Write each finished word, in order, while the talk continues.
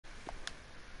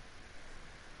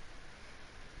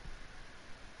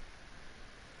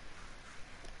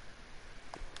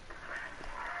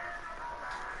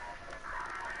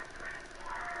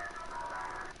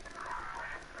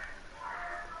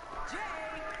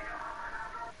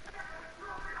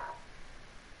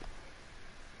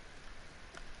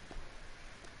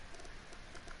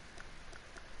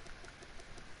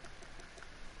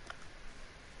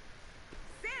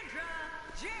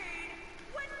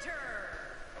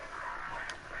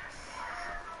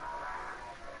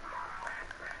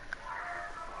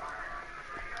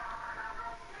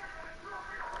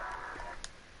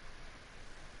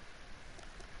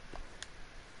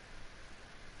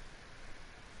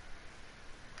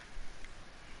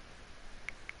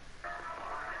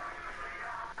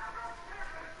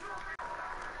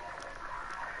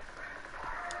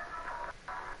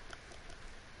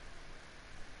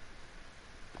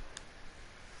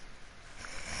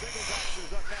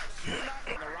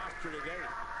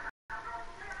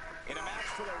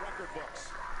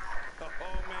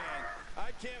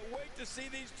to see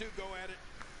these two go at it.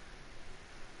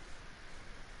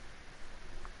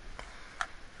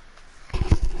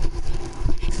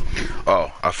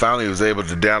 Oh, I finally was able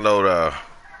to download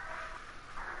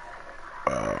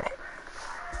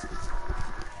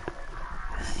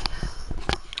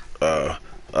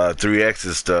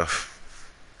 3X's stuff.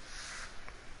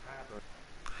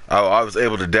 Oh, I was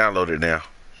able to download it now.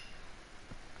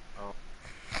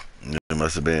 It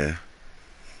must have been.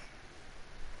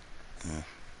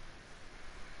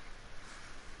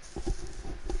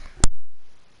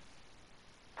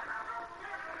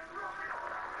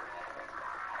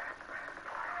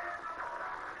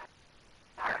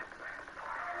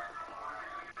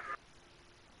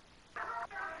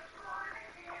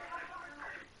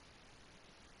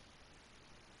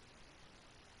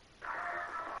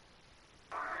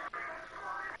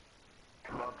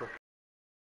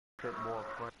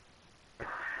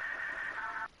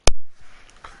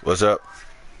 What's up?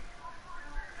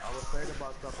 I was saying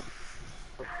about something.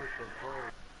 Like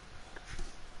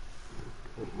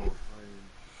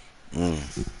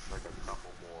a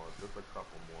couple more, just a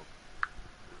couple more.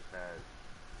 Just had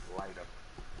light up.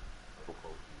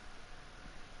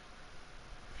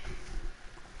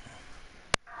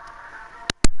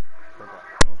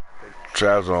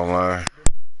 Trav's online.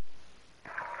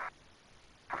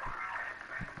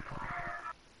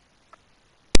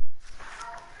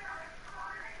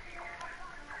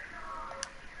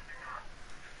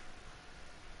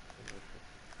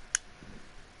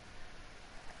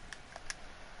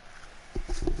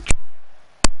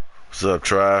 What's up,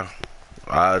 Trav?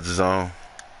 Odds is on.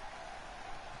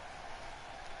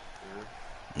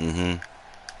 I'm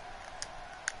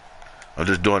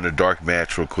just doing the dark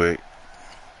match real quick.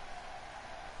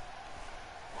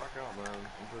 Work out, man.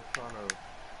 I'm just trying to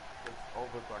just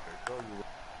over so I can show you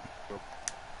what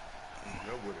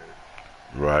good with it.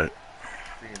 Right.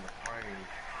 Seeing the frames.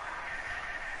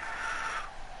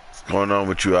 What's going on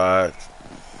with you, Odds?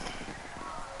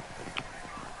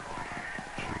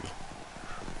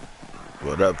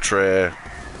 What up, Trav?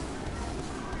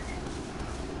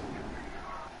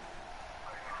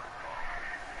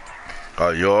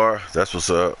 Oh, you are? That's what's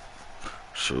up.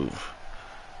 Shoot.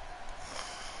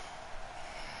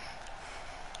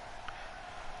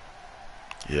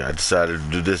 Yeah, I decided to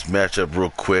do this matchup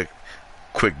real quick.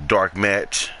 Quick dark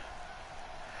match.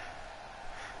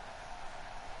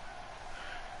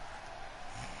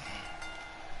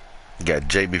 Got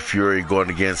Jamie Fury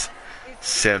going against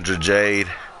Sandra Jade.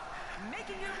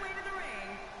 Making her way to the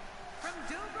ring from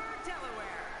Dover,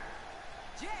 Delaware,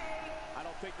 Jade. I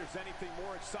don't think there's anything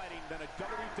more exciting than a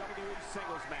WWE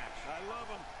singles match. I love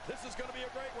them. This is going to be a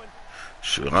great one.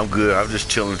 Sure, I'm good. I'm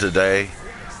just chilling today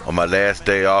on my last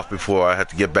day off before I have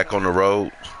to get back on the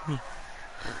road.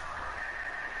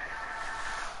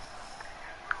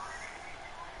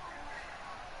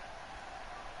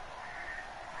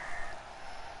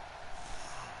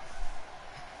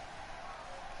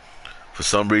 For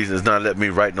some reason, it's not letting me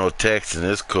write no text, and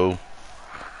it's cool.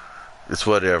 It's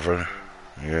whatever.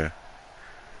 Yeah.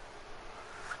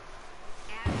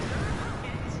 From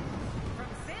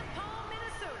St. Paul,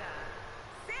 Minnesota,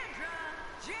 Sandra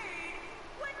Jade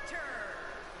Winter.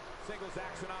 Singles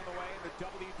action on the way, and the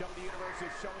WWE Universe is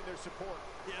showing their support.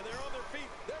 Yeah, they're on their feet.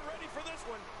 They're ready for this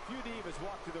one. Few Eve has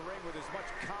walked through the ring with as much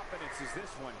confidence as this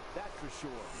one. That's for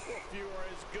sure. Well, few are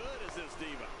as good as this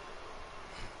diva.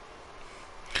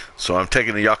 So I'm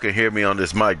taking it y'all can hear me on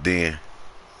this mic then.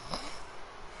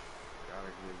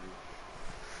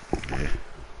 Gotta Yeah.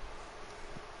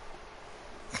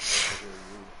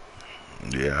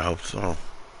 Yeah, I hope so.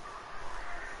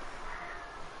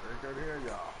 They can hear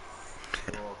y'all.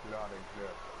 Oh, loud and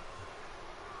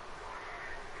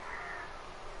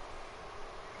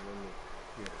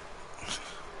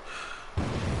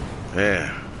clear.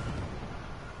 Yeah.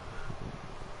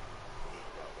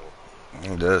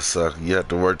 It does suck. You have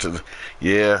to work to the...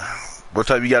 Yeah. What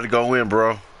time you got to go in,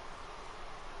 bro?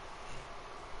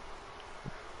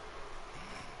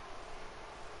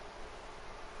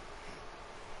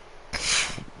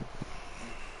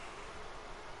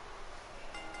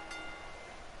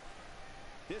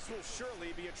 This will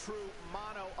surely be a true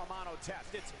mano-a-mano test.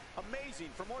 It's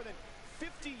amazing. For more than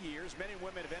 50 years, men and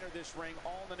women have entered this ring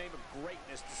all in the name of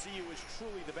greatness to see who is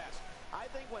truly the best. I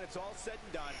think when it's all said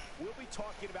and done, we'll be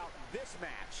talking about this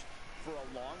match for a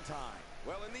long time.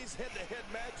 Well, in these head-to-head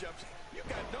matchups, you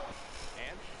got no...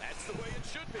 And that's the way it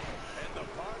should be. And the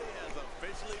party has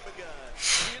officially begun.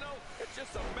 You know, it's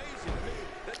just amazing to me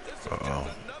that this is just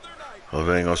another night... Well,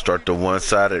 they ain't gonna start the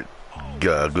one-sided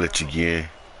glitch again.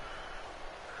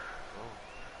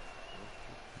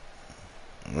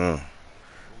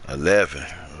 11.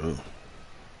 Ooh.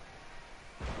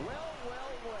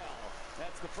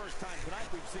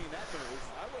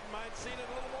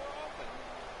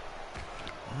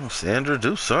 Oh, Sandra,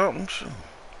 do something.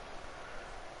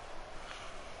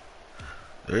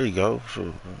 There you go.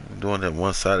 So, doing that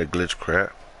one-sided glitch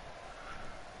crap.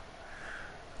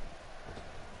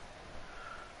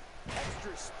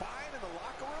 Extra spine in the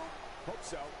locker room? Hope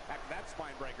so. After that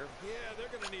spine breaker. Yeah, they're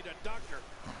going to need a doctor.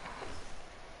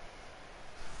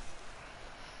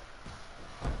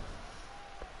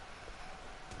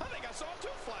 I think I saw two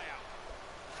fly out.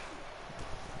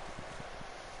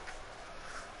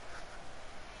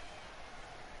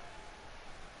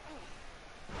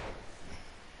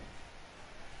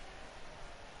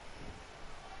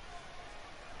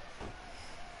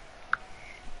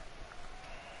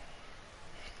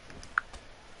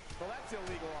 Well, that's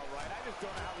illegal, all right. I just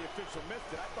don't know how the official missed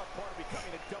it. I thought part of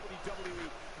becoming a WWE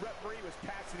referee was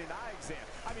passing an eye exam.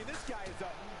 I mean, this guy's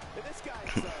Cole.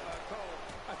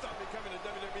 I thought becoming a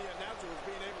WWE announcer was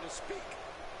being able to speak.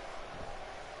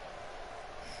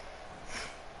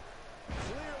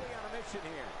 Clearly on a mission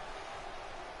here.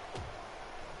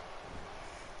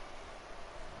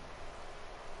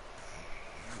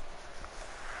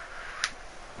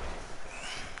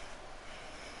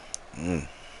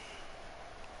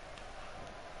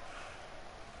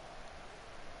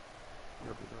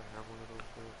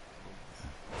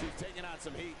 She's taking on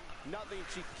some heat. Nothing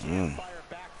she can't fire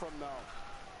back from, though.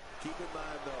 Keep in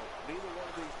mind, though, neither one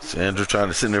of these Sandra trying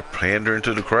to sit there pandering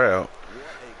to the crowd. what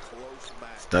a close match.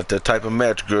 It's not that type of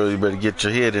match, girl. You better get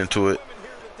your head into it.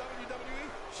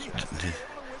 She has to be able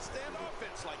to withstand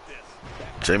offense like this.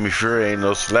 Jamie Fury ain't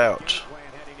no slouch. Plan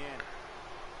heading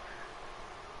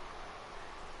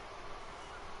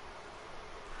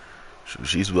in.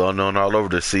 She's well known all over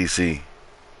the CC.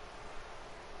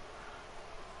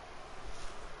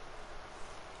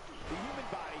 The human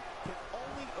body can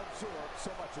only absorb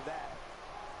so much of that.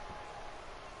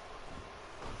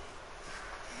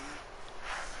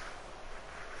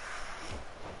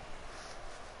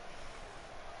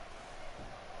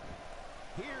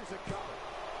 Here's a cover.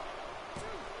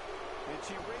 And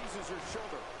she raises her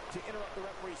shoulder to interrupt the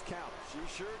referee's count. She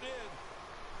sure did.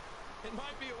 It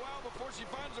might be a while before she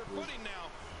finds her footing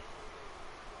now.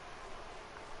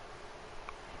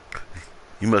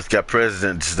 You must got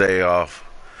President's Day off.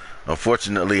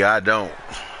 Unfortunately, I don't.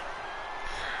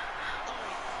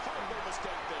 Horrible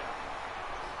mistake there.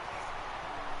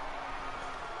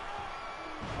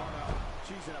 Oh no,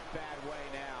 she's in a bad way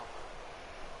now.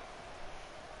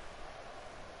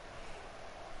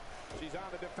 She's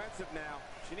on the defensive now.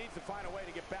 She needs to find a way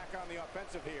to get back on the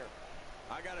offensive here.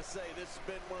 I gotta say, this has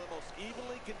been one of the most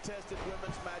evenly contested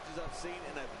women's matches I've seen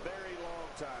in a very long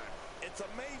time. It's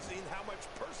amazing how much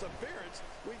perseverance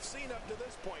we've seen up to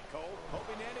this point, Cole.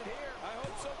 Hoping to end it here. I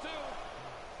hope so, too.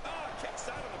 Oh, kicks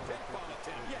out of the pinfall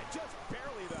attempt. Yeah, just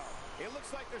barely, though. It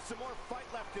looks like there's some more fight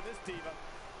left to this diva.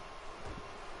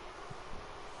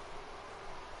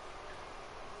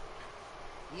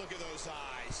 Look at those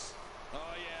eyes.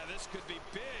 Oh, yeah, this could be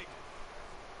big.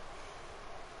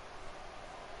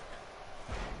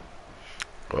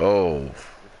 Oh.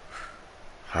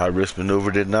 High risk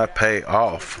maneuver did not pay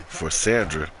off for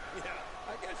Sandra. Yeah,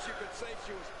 I guess you could say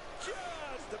she was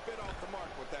just a bit off the mark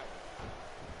with that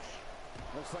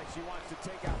one. Looks like she wants to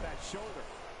take out that shoulder.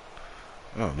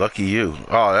 Oh, lucky you.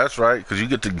 Oh, that's right, because you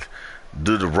get to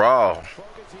do the Raw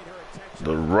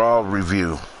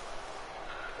review.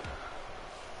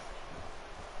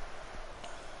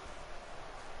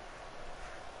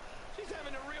 She's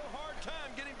having a real hard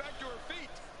time getting back to her feet.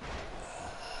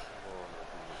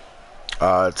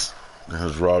 It's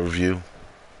his Raw review.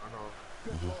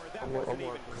 Good Lord, that wasn't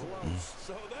even close.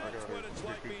 So that's what it's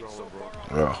like being so far off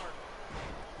the Oh. mark.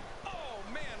 Oh,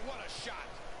 man, what a shot.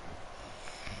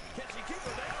 Can she keep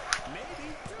her down? Maybe.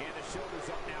 And the shoulder's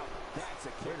up now. That's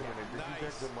a kick out.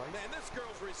 Nice. Man, this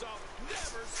girl's resolve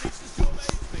never ceases to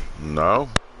amaze me. No.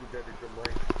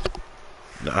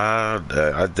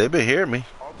 They been hearing me.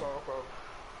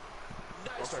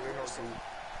 Nice.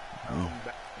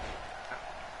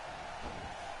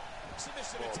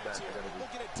 Submission attempts here.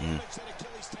 Looking at damage that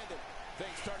Achilles tendon.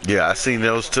 Things starting to Yeah, I seen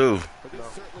those too. But this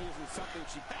certainly isn't something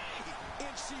she... Hey,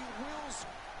 and she wills...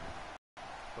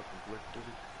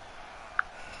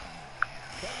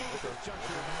 That move at this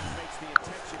juncture of the match makes the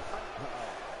intention...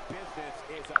 Business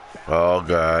is about... Oh,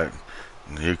 God.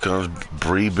 Here comes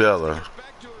Brie Bella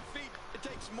Back to her feet. It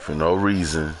takes more... for no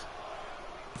reason. And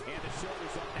the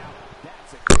shoulders up now.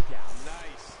 That's a kick out.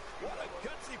 Nice. What a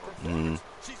gutsy performance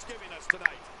she's giving us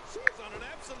tonight. She is on an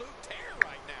absolute tear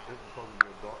right now. This is supposed to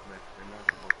be a dark match. They're not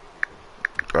supposed to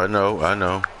be. I know.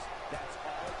 That's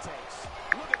all it takes.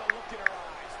 Look at the look in her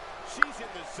eyes. She's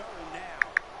in the zone now.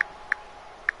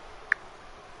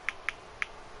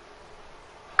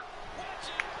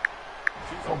 Watch it.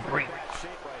 She's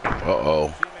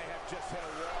Uh-oh.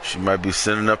 She might be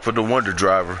sending up for the Wonder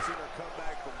Driver.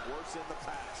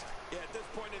 Yeah, at this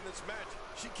point in this match,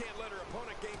 she can't let her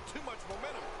opponent gain too much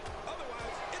momentum.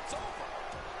 Otherwise, it's over.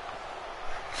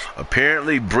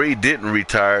 Apparently, Bree didn't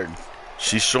retire.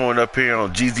 She's showing up here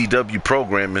on GZW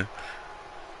programming,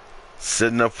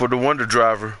 setting up for the Wonder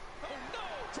Driver. Oh, no,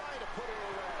 trying to put her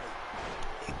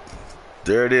away.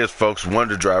 There it is, folks.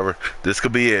 Wonder Driver. This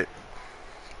could be it.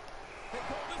 Hey,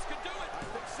 Cole, this could do it. I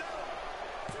think so.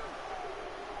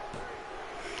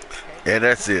 And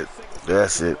that's it.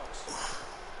 That's it.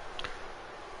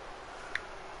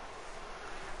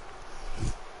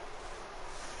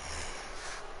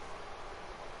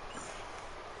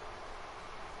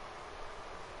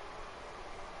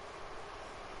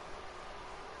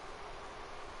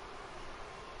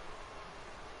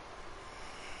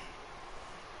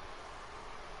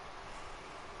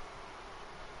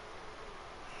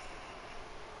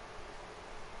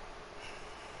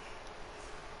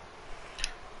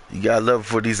 You gotta love it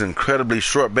for these incredibly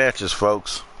short matches,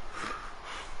 folks.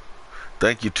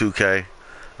 Thank you, 2K.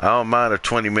 I don't mind a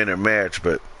 20-minute match,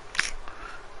 but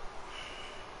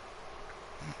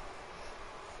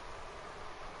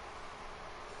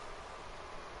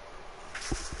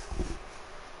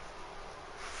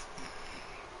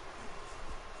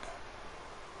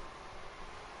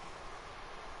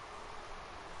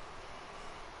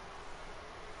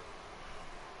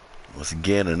once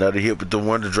again, another hit with the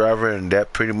Wonder Driver, and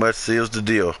that pretty much seals the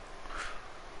deal.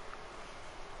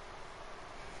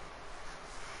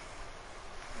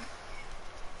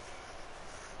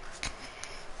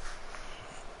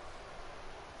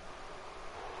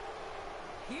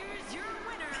 Here's your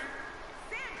winner,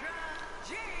 Sandra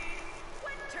Jade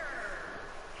Winter.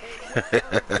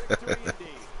 Victory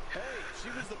indeed. Hey, she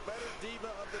was the better diva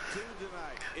of the two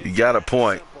tonight. You got a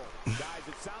point.